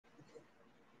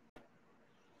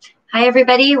Hi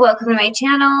everybody, welcome to my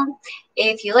channel.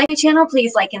 If you like my channel,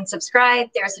 please like and subscribe.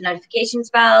 There's a notifications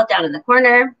bell down in the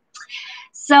corner.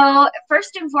 So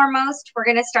first and foremost, we're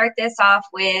going to start this off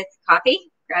with coffee.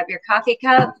 Grab your coffee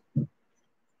cup,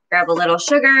 grab a little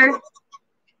sugar,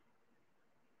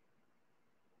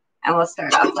 and we'll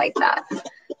start off like that.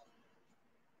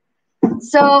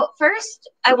 So first,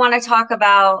 I want to talk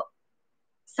about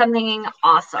something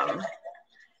awesome.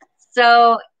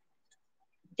 So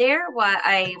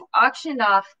I auctioned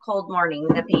off Cold Morning,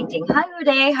 the painting. Hi,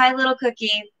 Uday. Hi, little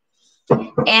cookie.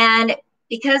 And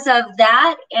because of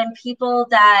that and people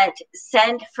that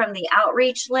sent from the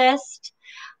outreach list,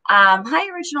 hi,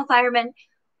 Original Fireman,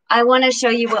 I want to show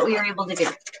you what we were able to do.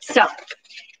 So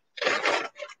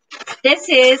this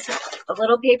is a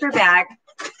little paper bag.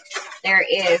 There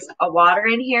is a water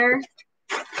in here.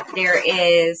 There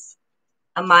is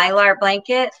a Mylar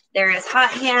blanket. There is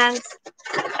hot hands,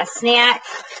 a snack,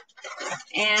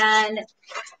 and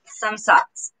some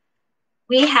socks.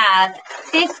 We have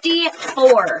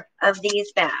 54 of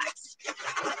these bags.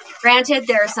 Granted,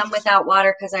 there are some without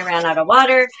water because I ran out of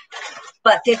water,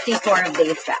 but 54 of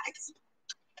these bags.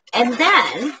 And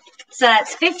then, so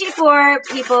that's 54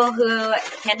 people who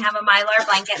can have a Mylar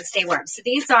blanket and stay warm. So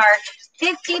these are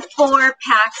 54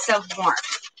 packs of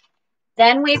warmth.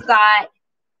 Then we've got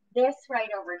this right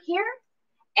over here.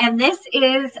 And this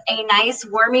is a nice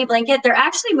warmy blanket. They're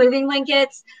actually moving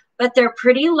blankets, but they're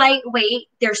pretty lightweight.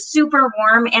 They're super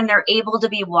warm and they're able to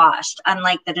be washed,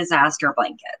 unlike the disaster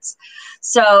blankets.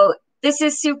 So this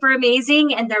is super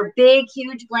amazing. And they're big,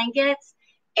 huge blankets.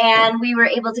 And we were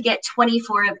able to get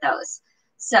 24 of those.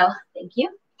 So thank you.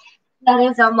 That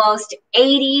is almost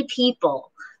 80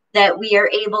 people that we are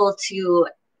able to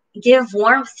give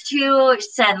warmth to,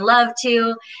 send love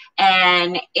to,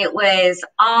 and it was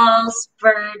all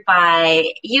spurred by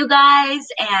you guys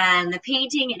and the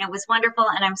painting, and it was wonderful,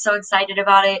 and I'm so excited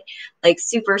about it, like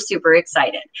super, super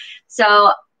excited.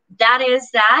 So that is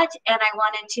that, and I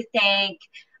wanted to thank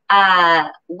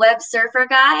Web Surfer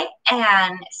Guy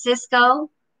and Cisco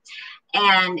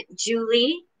and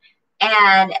Julie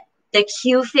and the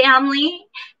Q family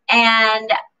and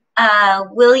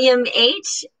William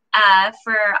H.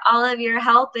 For all of your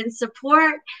help and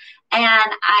support.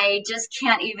 And I just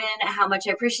can't even how much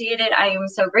I appreciate it. I am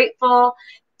so grateful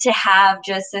to have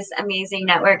just this amazing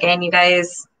network, and you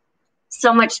guys,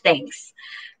 so much thanks.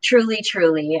 Truly,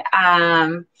 truly.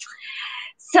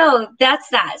 So that's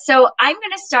that. So I'm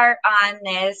going to start on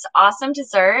this awesome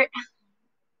dessert.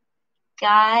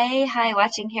 Guy, hi,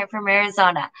 watching here from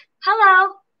Arizona.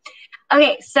 Hello.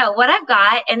 Okay, so what I've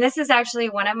got, and this is actually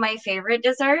one of my favorite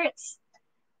desserts.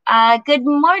 Good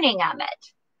morning, Amit.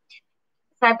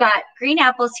 So I've got green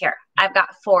apples here. I've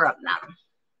got 4 of them.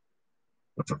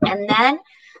 And then,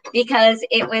 because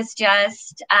it was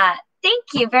just, thank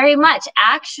you very much.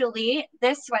 Actually,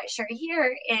 this sweatshirt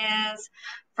here is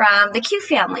from the Q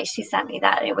family. She sent me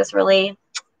that. It was really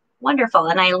wonderful,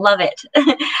 and I love it.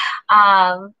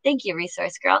 Thank you,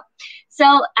 Resource Girl.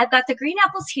 So I've got the green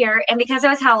apples here, and because it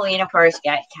was Halloween, of course,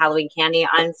 you get Halloween candy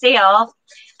on sale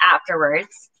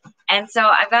afterwards. And so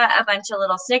I've got a bunch of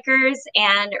little Snickers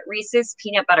and Reese's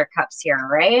peanut butter cups here,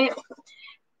 right?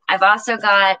 I've also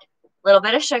got a little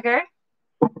bit of sugar,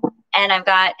 and I've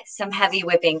got some heavy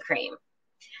whipping cream.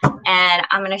 And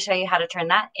I'm going to show you how to turn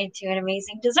that into an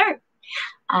amazing dessert.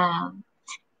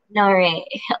 Noreen.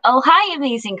 Oh, hi,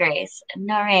 Amazing Grace.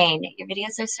 Noreen, your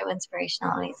videos are so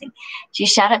inspirational, amazing. She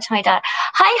shout out to my daughter.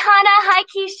 Hi, Hannah. Hi,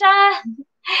 Keisha.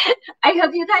 I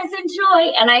hope you guys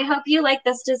enjoy, and I hope you like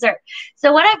this dessert.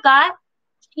 So what I've got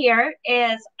here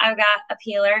is I've got a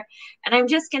peeler, and I'm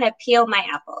just going to peel my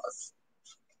apples.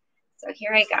 So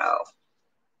here I go.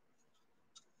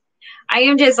 I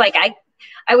am just like,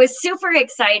 I was super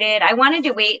excited. I wanted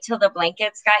to wait till the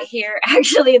blankets got here.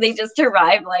 Actually, they just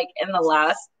arrived like in the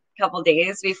last couple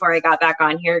days before I got back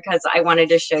on here, because I wanted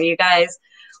to show you guys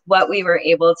what we were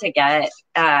able to get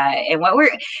and what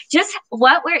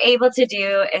we're able to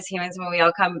do as humans when we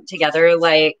all come together.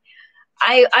 Like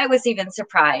I was even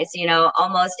surprised, you know,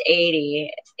 almost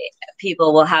 80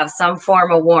 people will have some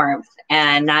form of warmth,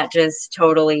 and that just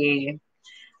totally,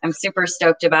 I'm super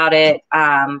stoked about it.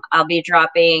 I'll be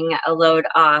dropping a load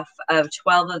off of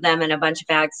 12 of them in a bunch of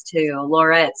bags to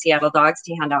Laura at Seattle Dogs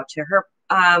to hand out to her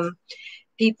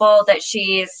people that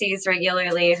she sees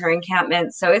regularly, her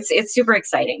encampment. So it's super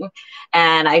exciting.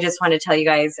 And I just want to tell you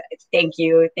guys, thank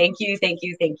you, thank you, thank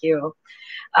you, thank you.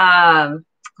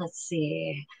 Let's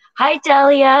see. Hi,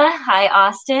 Delia. Hi,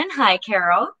 Austin. Hi,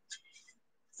 Carol.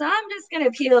 So I'm just going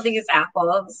to peel these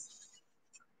apples.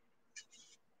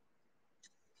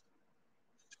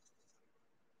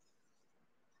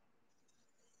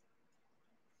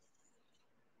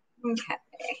 Okay.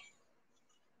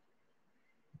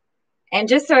 And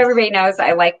just so everybody knows,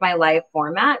 I like my live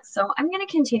format, so I'm going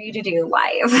to continue to do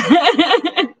live.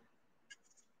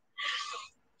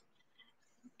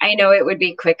 I know it would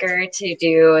be quicker to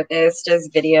do this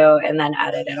just video and then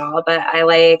edit it all, but I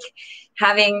like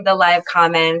having the live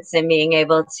comments and being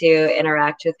able to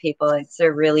interact with people. It's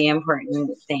a really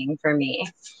important thing for me.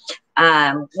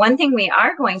 One thing we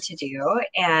are going to do,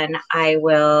 and I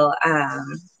will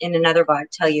in another vlog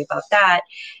tell you about that,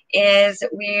 is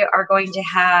we are going to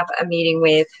have a meeting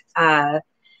with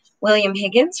William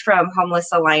Higgins from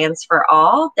Homeless Alliance for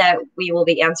All, that we will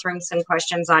be answering some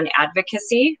questions on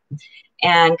advocacy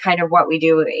and kind of what we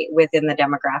do within the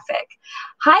demographic.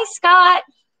 Hi, Scott.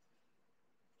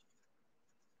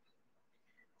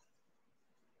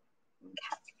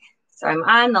 Okay. So I'm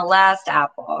on the last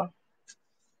apple.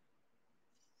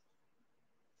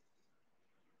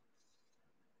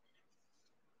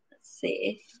 Let's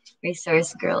see.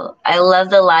 Resource girl. I love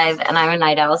the live, and I'm a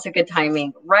night owl, so good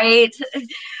timing, right?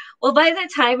 Well, by the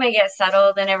time I get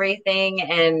settled and everything,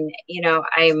 and you know,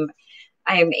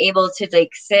 I'm able to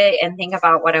like sit and think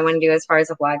about what I want to do as far as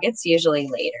a vlog, it's usually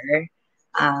later.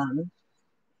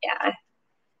 Yeah.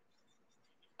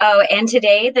 Oh, and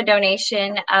today the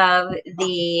donation of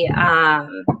the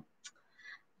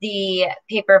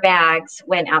paper bags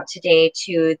went out today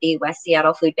to the West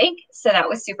Seattle Food Bank. So that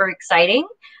was super exciting.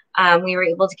 We were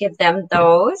able to give them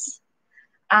those.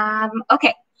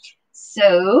 Okay,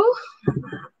 so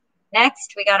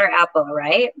next we got our apple,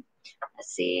 right? Let's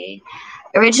see.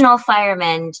 Original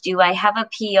Fireman, do I have a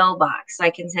P.O. box so I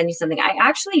can send you something? I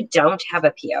actually don't have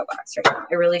a P.O. box right now.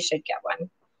 I really should get one.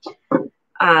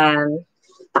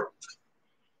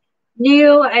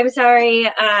 New, I'm sorry,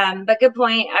 but good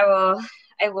point. I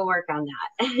will work on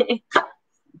that.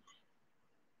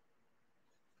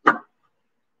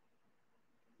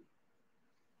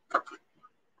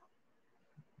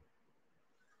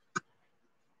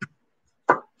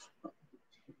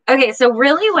 Okay, so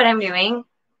really what I'm doing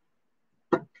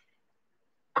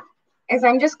is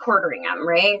I'm just quartering them,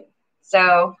 right?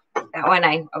 So that one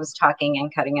I was talking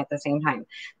and cutting at the same time.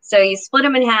 So you split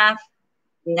them in half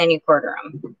and then you quarter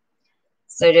them.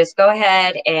 So just go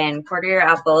ahead and quarter your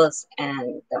apples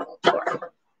and then we'll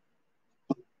pour.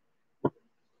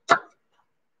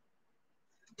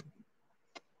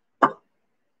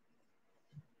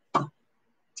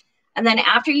 And then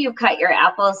after you've cut your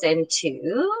apples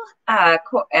into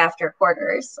after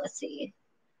quarters, let's see,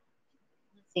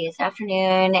 it's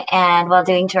afternoon, and while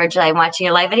doing chores, I'm watching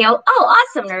a live video. Oh,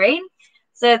 awesome, Noreen.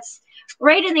 So it's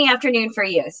right in the afternoon for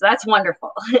you. So that's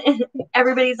wonderful.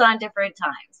 Everybody's on different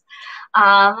times.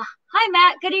 Hi,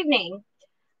 Matt. Good evening.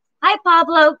 Hi,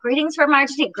 Pablo. Greetings from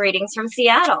Argentina. Greetings from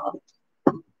Seattle.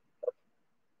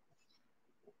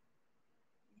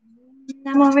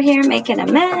 I'm over here making a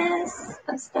mess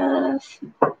of stuff.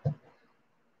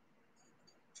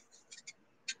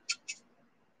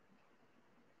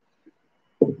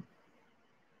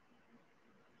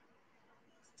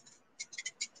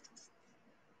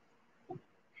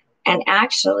 And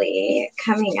actually,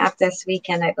 coming up this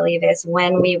weekend, I believe, is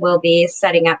when we will be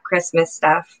setting up Christmas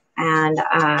stuff. And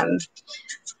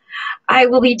I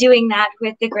will be doing that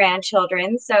with the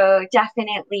grandchildren. So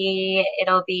definitely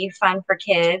it'll be fun for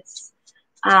kids.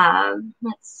 Let's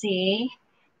see.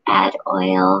 Add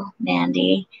oil,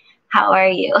 Mandy. How are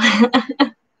you?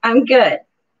 I'm good.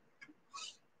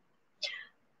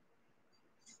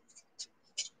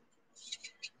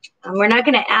 We're not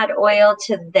going to add oil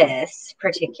to this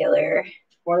particular.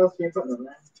 What else are you putting in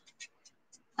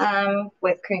that?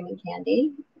 Whipped cream and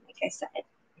candy, like I said,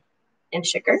 and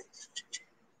sugar.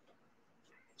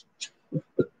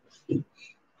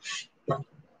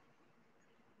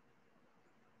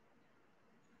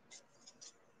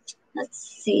 Let's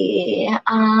see.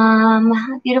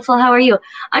 Beautiful. How are you?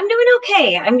 I'm doing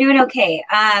okay. I'm doing okay.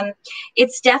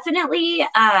 It's definitely,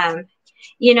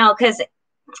 you know, because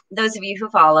those of you who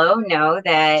follow know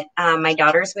that my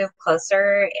daughter's moved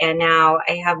closer, and now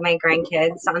I have my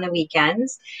grandkids on the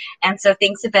weekends. And so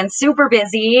things have been super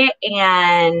busy,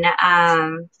 and,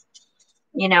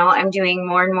 you know, I'm doing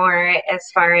more and more as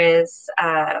far as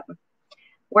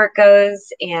work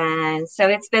goes. And so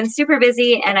it's been super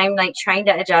busy, and I'm like trying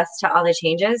to adjust to all the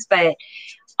changes. But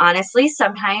honestly,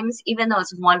 sometimes even though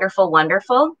it's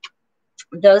wonderful,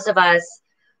 those of us,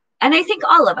 and I think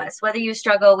all of us, whether you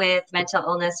struggle with mental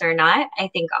illness or not, I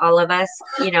think all of us,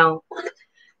 you know,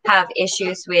 have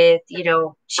issues with, you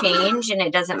know, change. And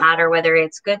it doesn't matter whether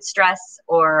it's good stress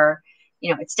or,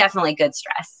 you know, it's definitely good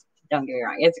stress. Don't get me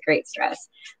wrong. It's great stress.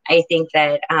 I think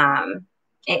that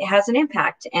it has an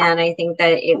impact. And I think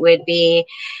that it would be,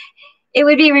 it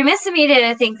would be remiss of me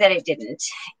to think that it didn't,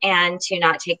 and to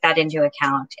not take that into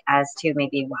account as to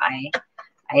maybe why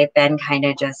I've been kind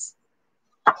of just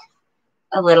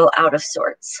a little out of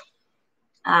sorts.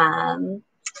 Hi.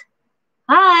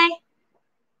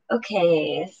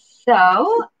 Okay,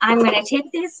 so I'm going to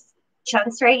take these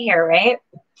chunks right here, right?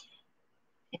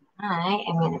 I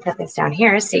am going to put this down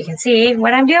here so you can see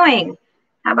what I'm doing.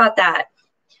 How about that?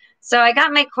 So I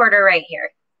got my quarter right here.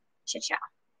 Cha-cha.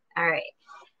 All right.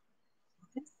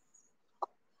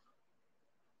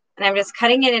 And I'm just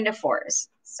cutting it into fours.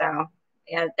 So I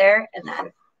got it there and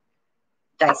then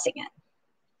dicing it.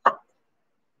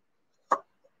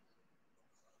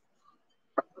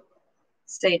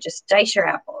 So you just dice your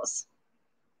apples.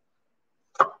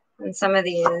 And some of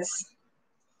these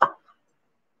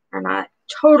are not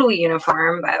totally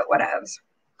uniform, but whatever.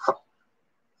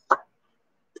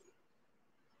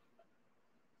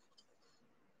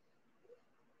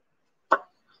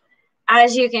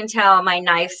 As you can tell, my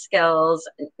knife skills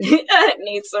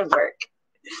need some work.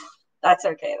 That's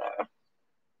okay,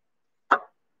 though.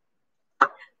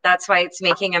 That's why it's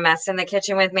making a mess in the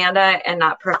kitchen with Manda and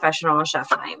not professional chef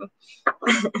time.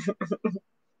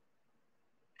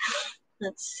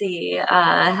 Let's see.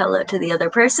 Hello to the other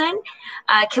person.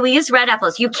 Can we use red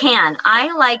apples? You can.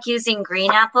 I like using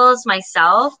green apples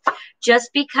myself just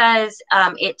because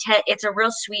it's a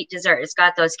real sweet dessert. It's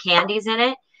got those candies in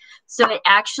it. So it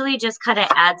actually just kind of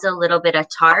adds a little bit of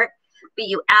tart, but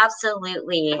you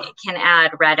absolutely can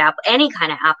add red apple, any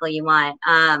kind of apple you want.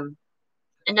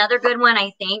 Another good one,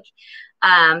 I think,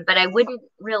 but I wouldn't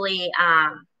really,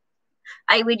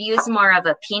 I would use more of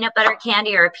a peanut butter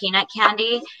candy or a peanut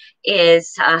candy,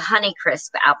 is a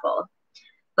Honeycrisp apple.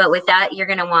 But with that, you're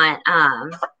going to want,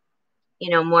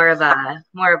 more of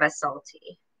a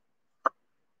salty,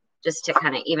 just to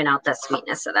kind of even out the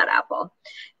sweetness of that apple.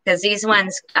 Because these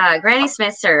ones, Granny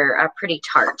Smiths are pretty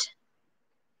tart.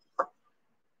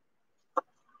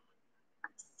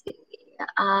 Let's see.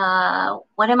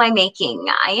 What am I making?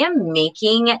 I am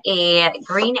making a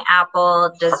green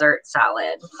apple dessert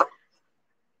salad.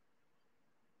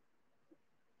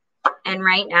 And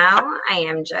right now, I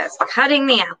am just cutting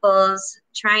the apples,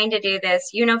 trying to do this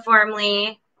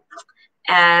uniformly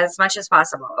as much as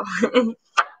possible.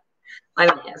 I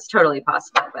mean, it's totally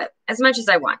possible, but as much as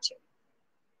I want to.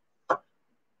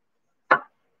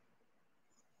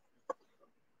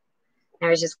 I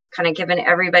was just kind of giving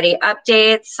everybody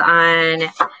updates on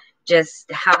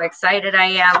just how excited I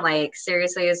am. Like,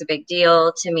 seriously, it's a big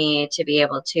deal to me to be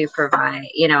able to provide,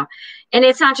 and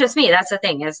it's not just me. That's the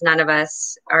thing, is none of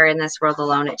us are in this world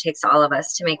alone. It takes all of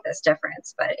us to make this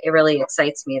difference, but it really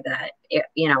excites me that,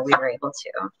 we were able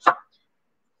to.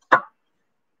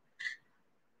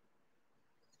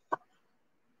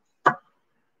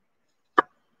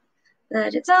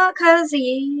 But it's all 'cause of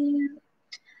you.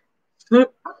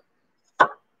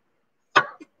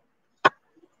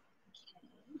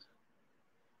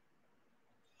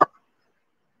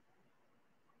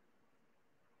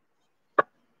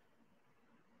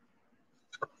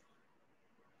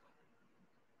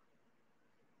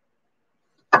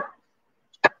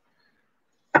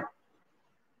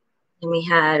 And we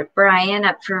had Brian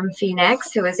up from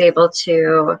Phoenix, who was able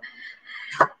to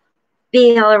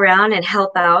be all around and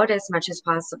help out as much as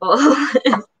possible,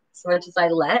 as much as I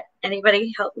let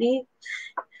anybody help me.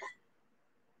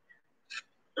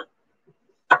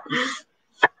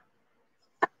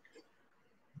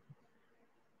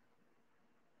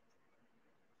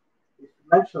 You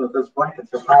mentioned that those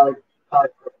blankets are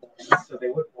polypropylene, so they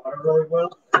would water really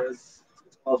well as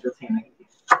retaining.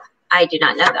 I do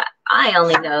not know that. I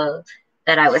only know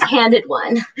that I was handed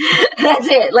one. That's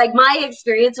it. Like, my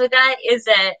experience with that is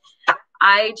that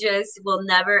I just will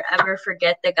never, ever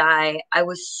forget the guy. I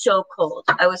was so cold.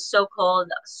 I was so cold,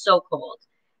 so cold.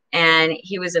 And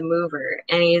he was a mover.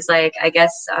 And he's like, I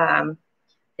guess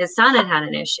his son had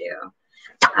an issue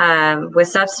with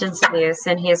substance abuse.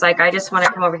 And he's like, I just want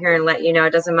to come over here and let you know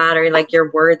it doesn't matter. Like,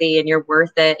 you're worthy and you're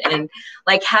worth it. And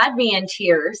like, had me in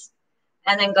tears.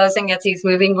 And then goes and gets these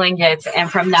moving blankets. And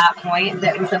from that point,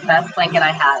 that was the best blanket I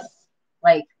had.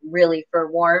 Like, really,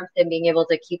 for warmth and being able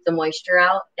to keep the moisture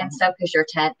out and stuff, because your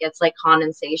tent gets like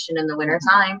condensation in the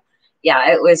wintertime.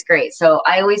 Yeah, it was great. So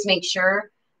I always make sure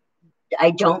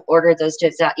I don't order those.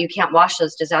 You can't wash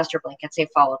those disaster blankets. They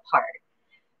fall apart.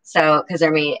 So, because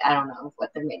they're made, I don't know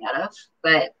what they're made out of,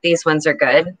 but these ones are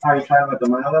good. Are you trying with the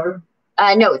Mylar?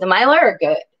 No, the Mylar are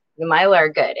good. The Mylar are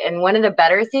good. And one of the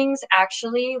better things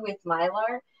actually with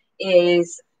Mylar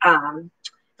is,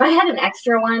 if I had an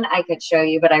extra one, I could show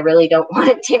you, but I really don't want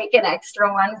to take an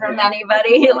extra one from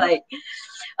anybody. Like,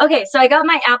 okay, so I got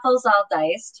my apples all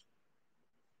diced.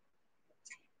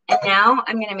 And now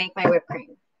I'm going to make my whipped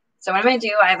cream. So what I'm going to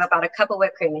do, I have about a cup of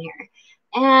whipped cream in here.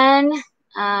 And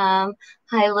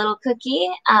hi, little cookie.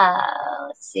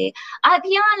 Let's see.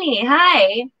 Piani,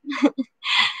 hi.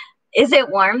 Is it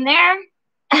warm there?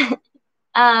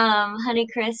 Honey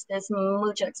Crisp is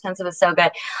mucho expensive. It's so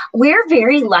good. We're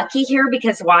very lucky here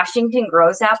because Washington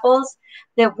grows apples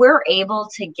that we're able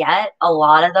to get a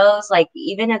lot of those. Like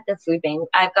even at the food bank,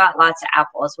 I've got lots of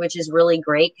apples, which is really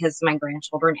great because my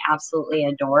grandchildren absolutely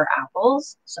adore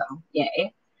apples. So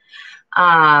yay.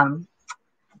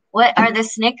 What are the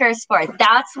Snickers for?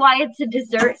 That's why it's a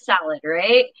dessert salad,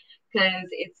 right? Because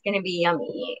it's going to be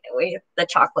yummy with the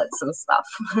chocolates and stuff.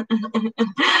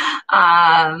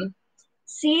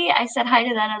 See, I said hi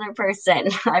to that other person.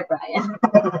 Hi, Brian.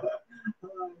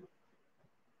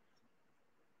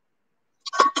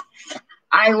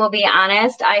 I will be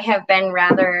honest. I have been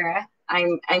rather,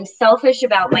 I'm selfish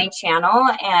about my channel,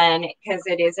 and because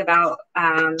it is about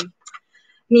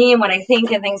me and what I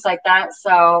think and things like that.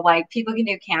 So like people can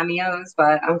do cameos,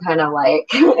 but I'm kind of like.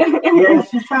 Yeah,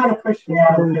 she's trying to push me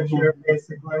out of the picture,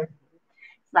 basically.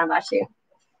 It's not about you.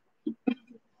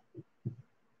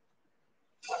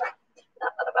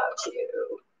 Not about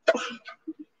you.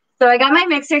 So I got my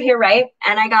mixer here, right?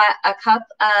 And I got a cup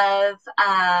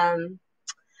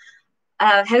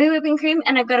of heavy whipping cream,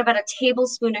 and I've got about a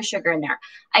tablespoon of sugar in there.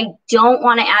 I don't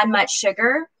want to add much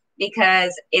sugar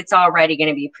because it's already going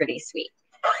to be pretty sweet.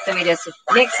 So we just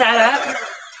mix that up.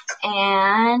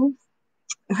 And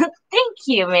thank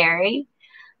you, Mary.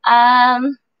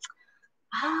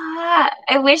 I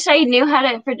wish I knew how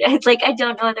to, it's like I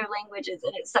don't know other languages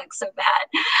and it sucks so bad.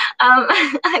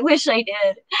 I wish I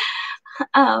did.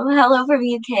 Hello from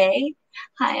UK.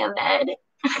 Hi, Ahmed.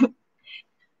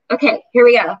 Okay, here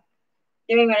we go.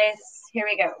 Doing what is, here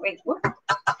we go. Wait, whoop.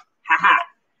 Haha.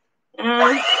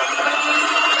 And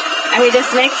we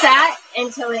just mix that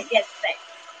until it gets thick,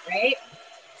 right?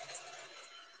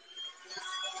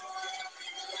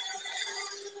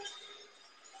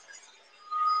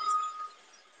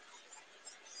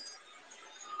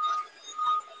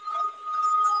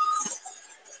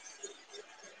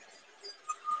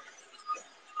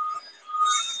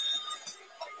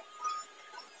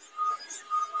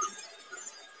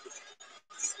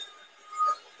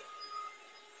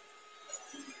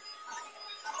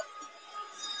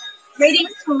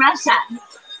 Greetings from Russia.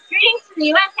 Greetings from the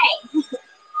USA.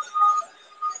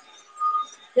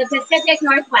 The Pacific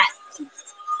Northwest.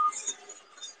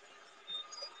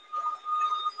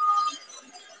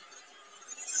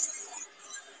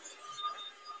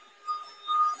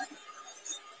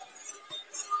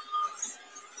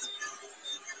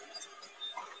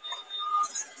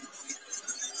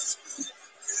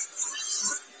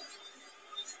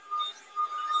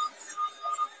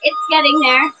 It's getting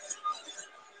there.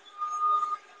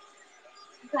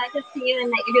 Glad to see you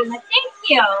and that you're doing that. Thank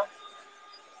you.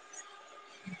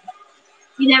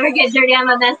 You never get dirty. I'm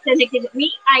a mess syndicate.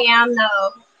 Me, I am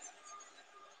though.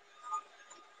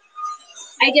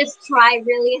 I just try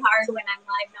really hard when I'm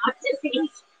live not to be.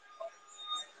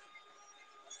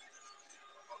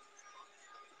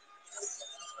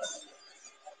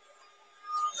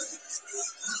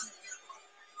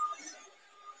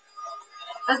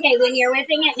 Okay, when you're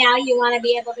whipping it now, you want to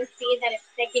be able to see that it's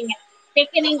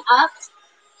thickening up,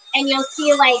 and you'll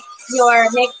see like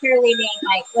your mixture leaving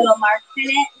like little marks in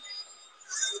it.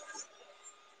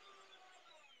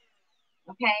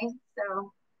 Okay,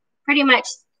 so pretty much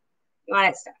you want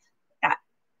it stuff like that.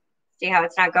 See how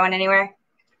it's not going anywhere?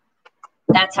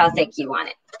 That's how thick you want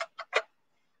it.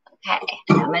 Okay,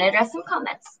 I'm going to address some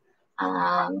comments.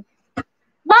 Mama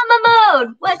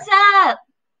Mode, what's up?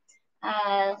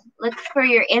 Look for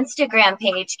your Instagram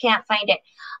page. Can't find it.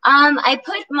 I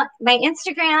put my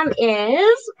Instagram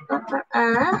is,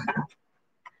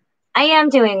 I am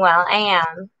doing well. I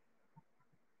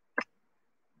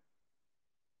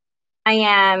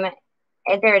am.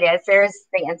 There it is. There's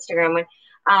the Instagram one.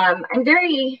 I'm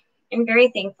very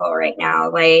thankful right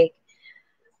now. Like,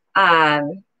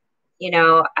 you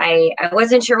know, I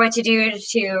wasn't sure what to do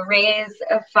to raise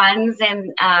funds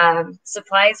and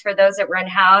supplies for those that were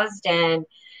unhoused, and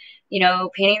you know,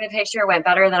 painting the picture went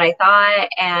better than I thought,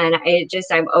 and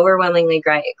I'm overwhelmingly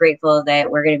grateful that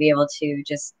we're going to be able to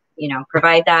just, you know,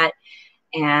 provide that.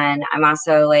 And I'm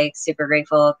also like super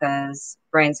grateful because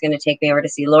Brian's going to take me over to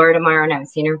see Laura tomorrow, and I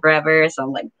haven't seen her forever, so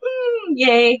I'm like,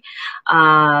 yay.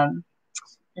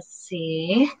 Let's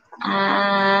see.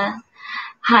 Hi,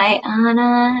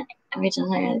 Anna.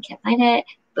 Originally, I can't find it.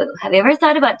 Boo. Have you ever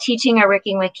thought about teaching or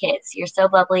working with kids? You're so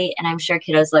bubbly, and I'm sure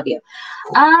kiddos love you.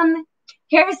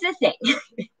 Here's the thing.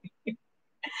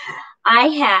 I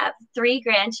have 3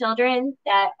 grandchildren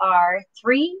that are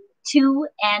 3, 2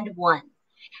 and 1.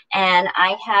 And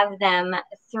I have them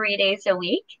 3 days a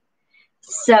week.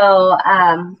 So,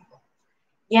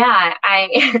 yeah, I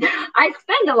I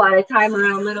spend a lot of time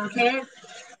around little kids.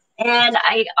 And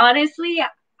I honestly,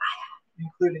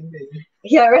 including me.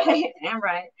 Yeah, right. I'm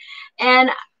right.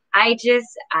 And I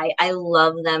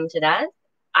love them to death.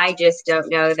 I just don't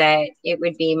know that it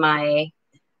would be my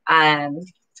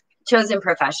chosen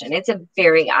profession. It's a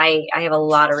very, I have a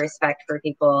lot of respect for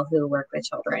people who work with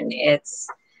children.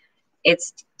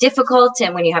 It's difficult,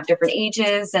 and when you have different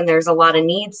ages and there's a lot of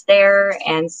needs there.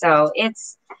 And so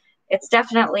it's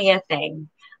definitely a thing.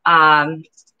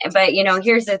 But you know,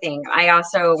 here's the thing. I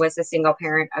also was a single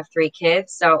parent of 3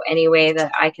 kids. So any way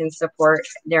that I can support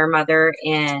their mother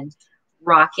in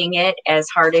rocking it as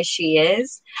hard as she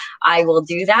is, I will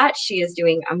do that. She is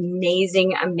doing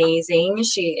amazing, amazing.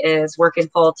 She is working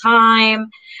full time,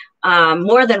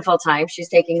 more than full time. She's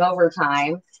taking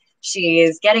overtime.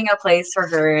 She's getting a place for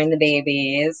her and the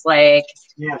babies. Like,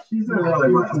 yeah, she's doing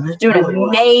really well. Doing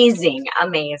amazing,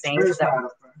 amazing. Very so, proud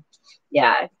of her.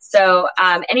 Yeah. So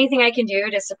anything I can do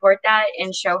to support that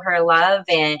and show her love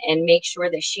and make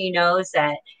sure that she knows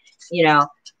that, you know,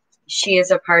 she is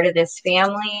a part of this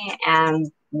family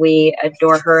and we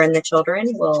adore her and the children,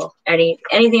 will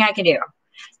anything I can do.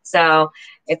 So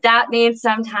if that means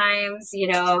sometimes, you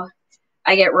know,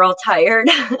 I get real tired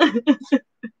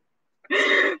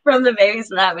from the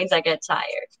babies, and that means I get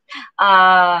tired.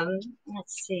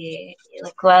 Let's see. You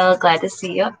look well. Glad to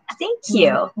see you. Thank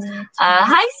you.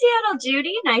 Hi, Seattle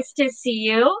Judy. Nice to see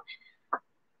you.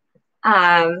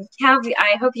 I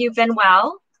hope you've been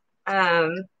well.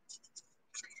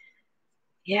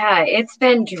 Yeah, it's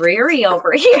been dreary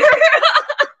over here.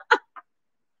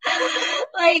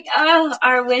 Like,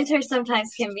 our winter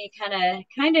sometimes can be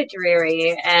kind of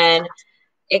dreary, and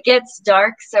it gets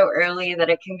dark so early that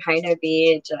it can kind of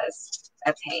be just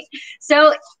a pain.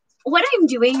 So what I'm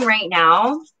doing right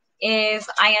now is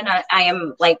I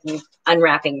am like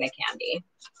unwrapping the candy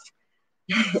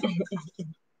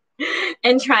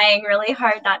and trying really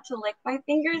hard not to lick my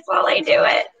fingers while I do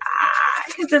it,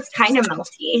 because it's kind of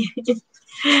melty.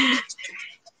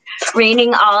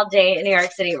 Raining all day in New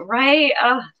York City, right?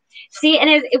 See, and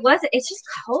it's just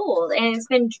cold, and it's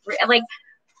been like,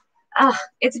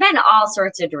 it's been all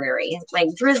sorts of dreary,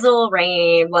 like drizzle,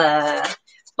 rain, blah.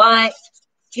 But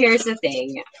here's the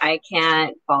thing. I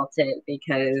can't fault it,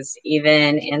 because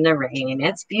even in the rain,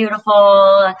 it's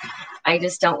beautiful. I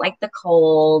just don't like the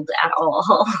cold at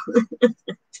all.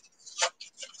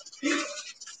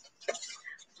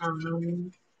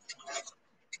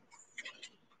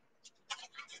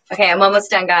 Okay, I'm almost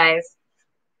done, guys.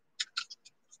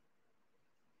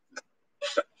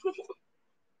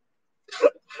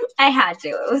 I had to.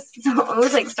 It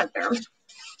was like stuck there.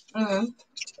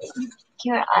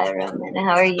 Kia Ira, and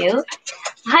how are you?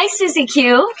 Hi, Susie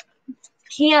Q.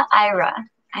 Kia Ira.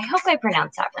 I hope I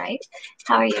pronounced that right.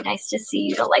 How are you? Nice to see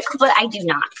you. But I do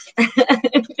not.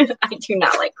 I do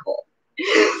not like cold.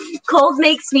 Cold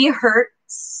makes me hurt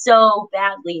so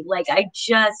badly. Like,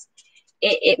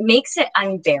 it makes it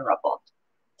unbearable,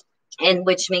 and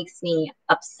which makes me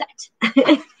upset.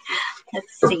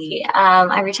 Let's see.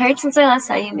 I retired since I last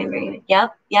saw you. Maybe.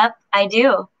 Yep, I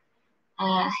do.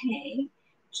 Hey,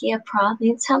 Kia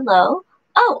Province. Hello.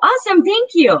 Oh, awesome. Thank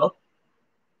you.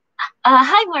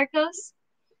 Hi, Marcos.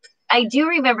 I do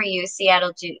remember you,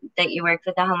 Seattle, that you worked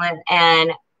with the homeless,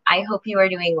 and I hope you are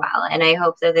doing well. And I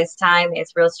hope that this time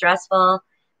is real stressful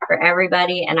for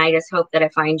everybody, and I just hope that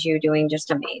it finds you doing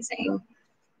just amazing.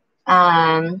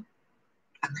 Let's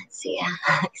see.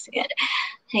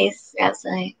 Hey,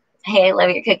 Scoutside. Hey, I love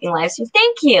your cooking live stream.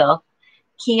 Thank you.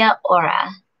 Kia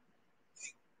Ora.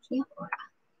 Kia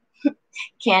Ora.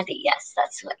 Candy, yes,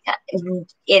 that's what I got.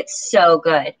 It's so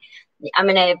good. I'm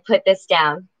going to put this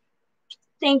down.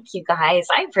 Thank you, guys.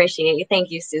 I appreciate you. Thank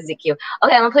you, Susie Q.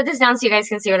 Okay, I'm going to put this down so you guys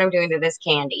can see what I'm doing to this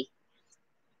candy.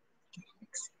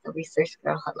 The research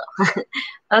girl, hello.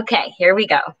 Okay, here we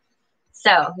go.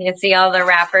 So you can see all the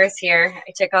wrappers here.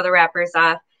 I took all the wrappers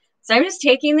off. So I'm just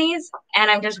taking these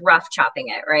and I'm just rough chopping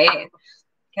it, right?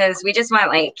 Because we just want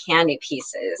like candy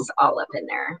pieces all up in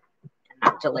there.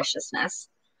 Deliciousness.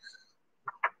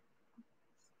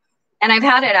 And I've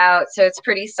had it out, so it's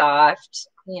pretty soft,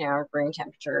 you know, room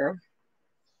temperature.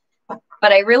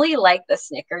 But I really like the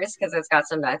Snickers because it's got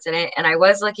some nuts in it. And I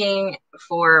was looking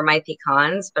for my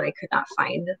pecans, but I could not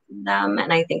find them.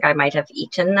 And I think I might have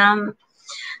eaten them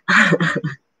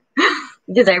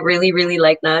because I really, really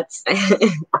like nuts.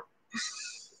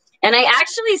 And I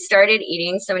actually started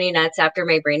eating so many nuts after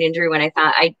my brain injury when I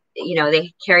thought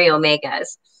they carry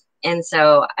omegas. And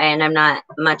so, and I'm not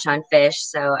much on fish.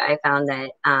 So I found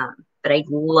that but I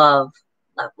love,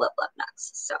 love, love, love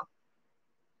nuts. So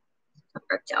it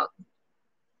worked out.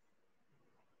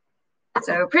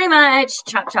 So pretty much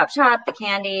chop, chop, chop the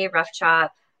candy, rough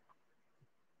chop.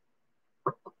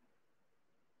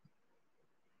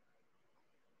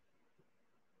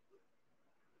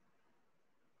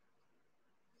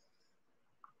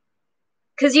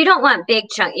 Because you don't want big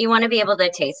chunk. You want to be able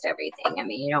to taste everything. I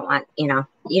mean, you don't want, you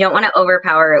don't want to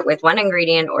overpower it with one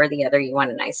ingredient or the other. You want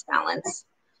a nice balance.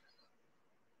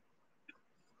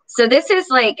 So this is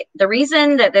like, the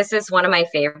reason that this is one of my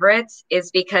favorites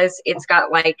is because it's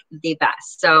got like the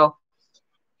best. So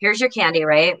here's your candy,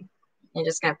 right? You're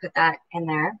just going to put that in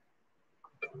there.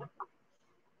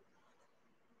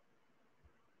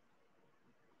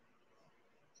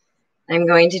 I'm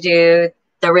going to do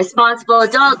the responsible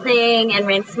adult thing and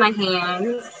rinse my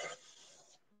hands.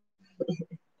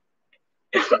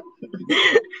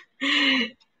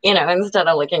 Instead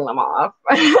of licking them off.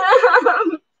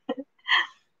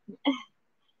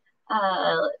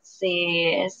 Let's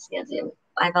see.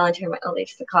 I volunteer my old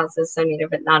age for causes so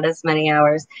needed, but not as many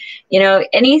hours.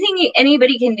 Anything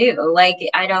anybody can do. Like,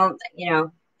 I don't,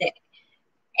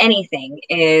 anything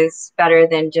is better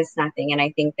than just nothing. And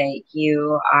I think that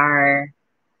you are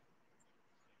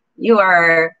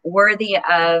worthy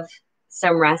of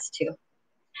some rest too.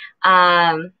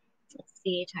 Let's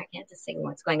see, talking to sing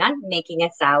what's going on. Making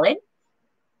a salad.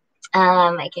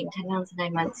 I gained 10 pounds in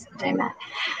 9 months. I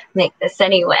make this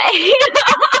anyway.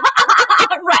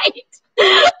 Right.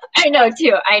 I know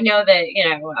too. I know that,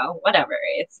 well, whatever.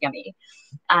 It's yummy.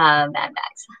 Mad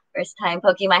Max. First time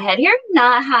poking my head here.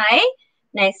 Not hi.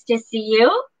 Nice to see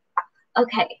you.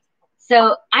 Okay.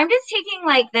 So I'm just taking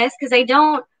like this because I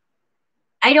don't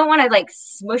want to like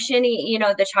smush any,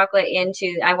 the chocolate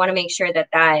into, I want to make sure that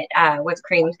whipped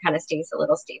cream kind of stays a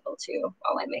little stable too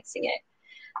while I'm mixing it.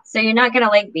 So you're not going to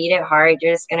like beat it hard.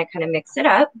 You're just going to kind of mix it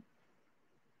up.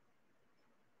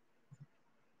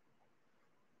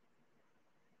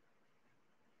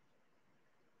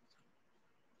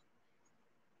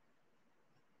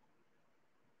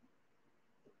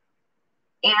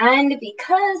 And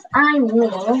because I'm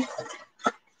new,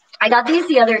 I got these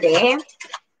the other day,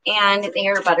 and they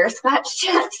are butterscotch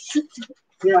chips.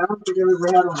 Yeah, I don't think I've ever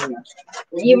had one yet.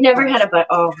 You've never had a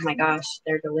oh my gosh,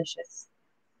 they're delicious.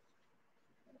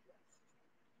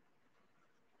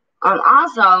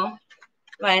 Also, I'm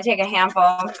going to take a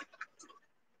handful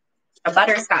of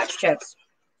butterscotch chips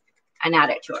and add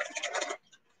it to it.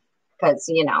 Because,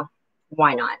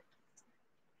 why not?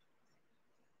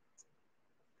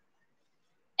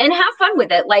 And have fun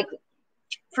with it. Like,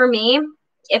 for me,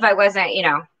 if I wasn't,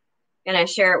 going to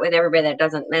share it with everybody that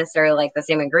doesn't necessarily like the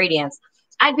same ingredients,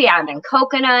 I'd be adding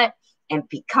coconut and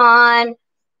pecan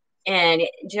and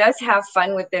just have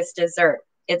fun with this dessert.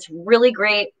 It's really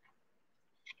great.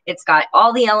 It's got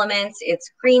all the elements. It's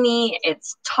creamy.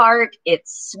 It's tart.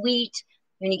 It's sweet.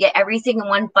 When you get everything in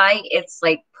one bite, it's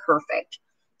like perfect.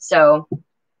 So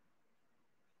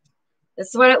this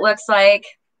is what it looks like.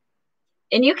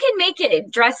 And you can make it,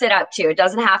 dress it up too. It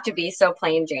doesn't have to be so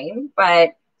plain Jane,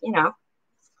 but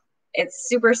it's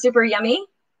super, super yummy.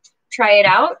 Try it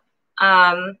out.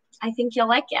 I think you'll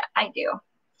like it. I do.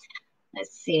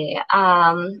 Let's see.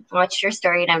 What's your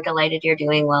story? And I'm delighted you're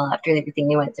doing well after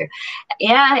everything you went through.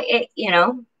 Yeah,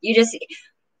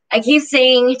 I keep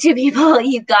saying to people,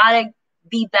 you gotta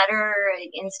be better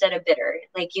instead of bitter.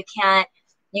 Like you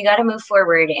gotta move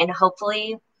forward. And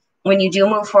hopefully when you do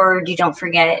move forward, you don't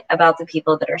forget about the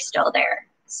people that are still there.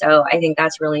 So I think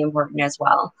that's really important as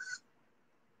well.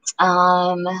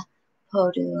 Unfortunately,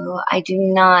 I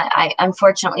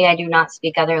do not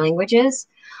speak other languages.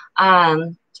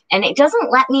 And it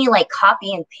doesn't let me like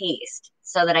copy and paste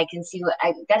so that I can see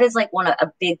that is like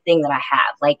a big thing that I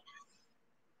have. Like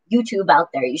YouTube out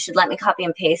there, you should let me copy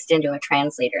and paste into a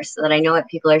translator so that I know what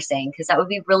people are saying, because that would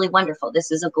be really wonderful. This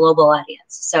is a global audience.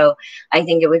 So I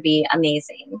think it would be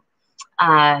amazing.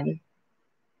 I'm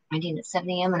eating at 7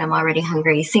 a.m. and I'm already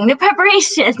hungry. Seeing the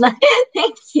preparation.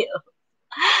 Thank you.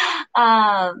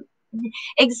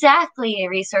 Exactly,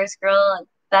 resource girl.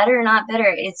 Better, not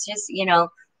bitter. It's just,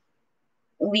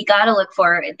 we got to look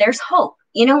for, there's hope.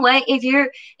 You know what? If you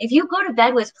go to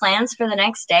bed with plans for the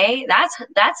next day,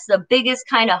 that's the biggest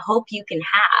kind of hope you can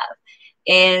have,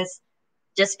 is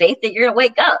just faith that you're going to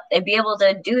wake up and be able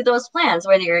to do those plans,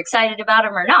 whether you're excited about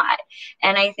them or not.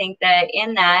 And I think that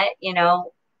in that,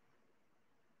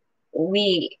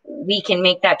 we can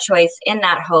make that choice in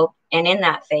that hope and in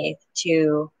that faith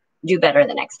to do better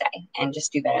the next day, and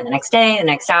just do better the next day, the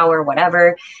next hour,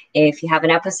 whatever. If you have an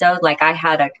episode, like I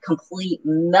had a complete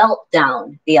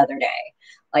meltdown the other day,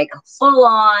 like full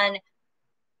on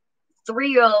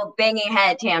 3-year-old banging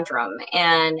head tantrum,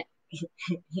 and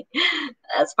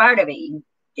that's part of it. You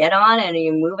get on and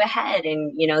you move ahead,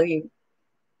 and you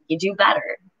do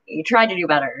better. You try to do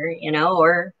better,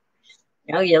 or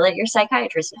you let your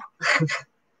psychiatrist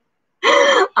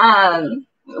know.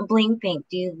 Blink Pink,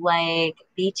 do you like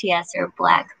BTS or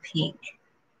Blackpink?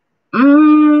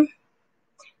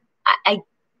 I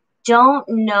don't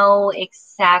know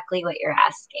exactly what you're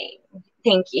asking.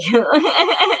 Thank you.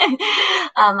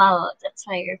 Mama, that's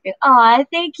why you're good. Oh,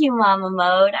 thank you, Mama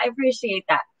Mode. I appreciate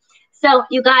that. So,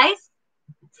 you guys,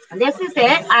 this is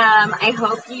it. I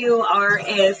hope you are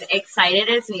as excited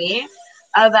as me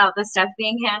about the stuff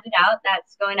being handed out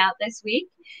that's going out this week.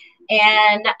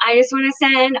 And I just want to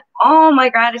send all my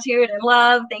gratitude and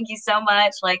love. Thank you so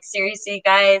much. Like, seriously,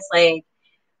 guys, like,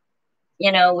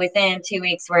 within 2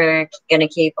 weeks, we're going to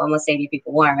keep almost 80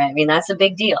 people warm. I mean, that's a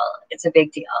big deal. It's a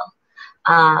big deal.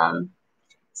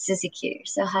 Susie Q, you're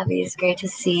so happy. It's great to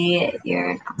see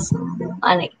you're awesome.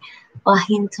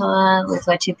 Wahintoa, with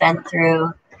what you've been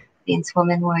through, being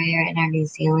woman warrior in our New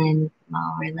Zealand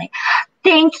mall relay.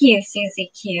 Thank you,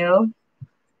 Susie Q.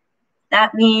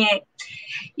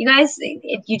 You guys,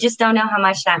 if you just don't know how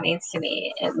much that means to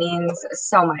me. It means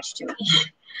so much to me.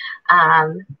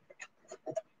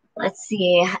 Let's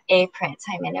see, a print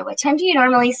time in it. What time do you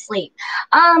normally sleep?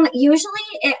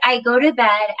 Usually I go to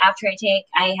bed after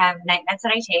I have night meds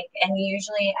that I take, and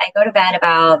usually I go to bed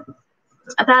about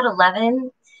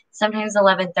 11, sometimes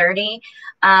 11:30.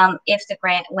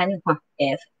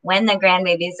 When the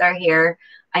grandbabies are here,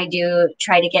 I do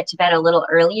try to get to bed a little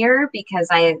earlier, because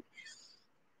I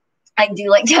do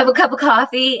like to have a cup of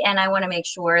coffee, and I want to make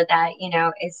sure that,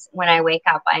 is when I wake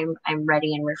up, I'm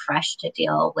ready and refreshed to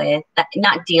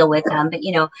not deal with them, but,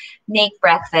 make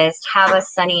breakfast, have a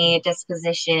sunny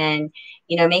disposition,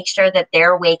 make sure that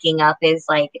they're waking up is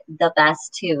like the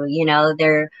best too.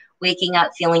 They're waking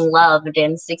up feeling loved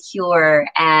and secure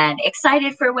and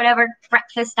excited for whatever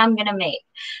breakfast I'm going to make.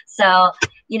 So,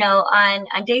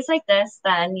 on days like this,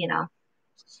 then,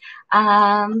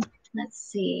 let's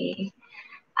see.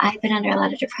 I've been under a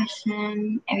lot of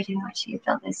depression. Every time I watch you,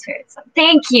 felt my spirits.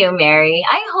 Thank you, Mary.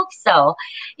 I hope so.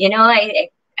 I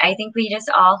think we just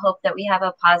all hope that we have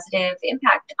a positive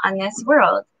impact on this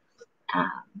world.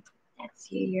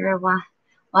 That's you. You're a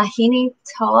Wahine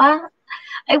Toa.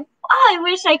 I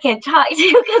wish I could talk to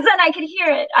you, because then I could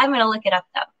hear it. I'm going to look it up,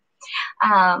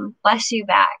 though. Bless you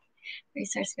back.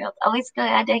 Resource Field. Always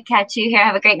glad to catch you here.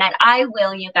 Have a great night. I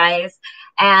will, you guys.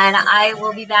 And I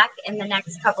will be back in the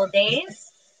next couple of days.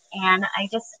 And I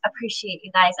just appreciate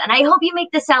you guys. And I hope you make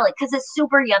the salad, because it's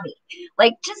super yummy.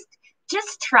 Like,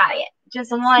 just try it.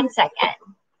 Just 1 second.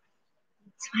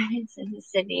 It's in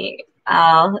Sydney.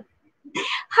 Oh.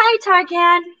 Hi,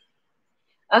 Tarkan.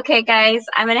 Okay, guys.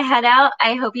 I'm going to head out.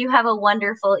 I hope you have a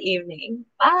wonderful evening.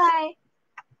 Bye.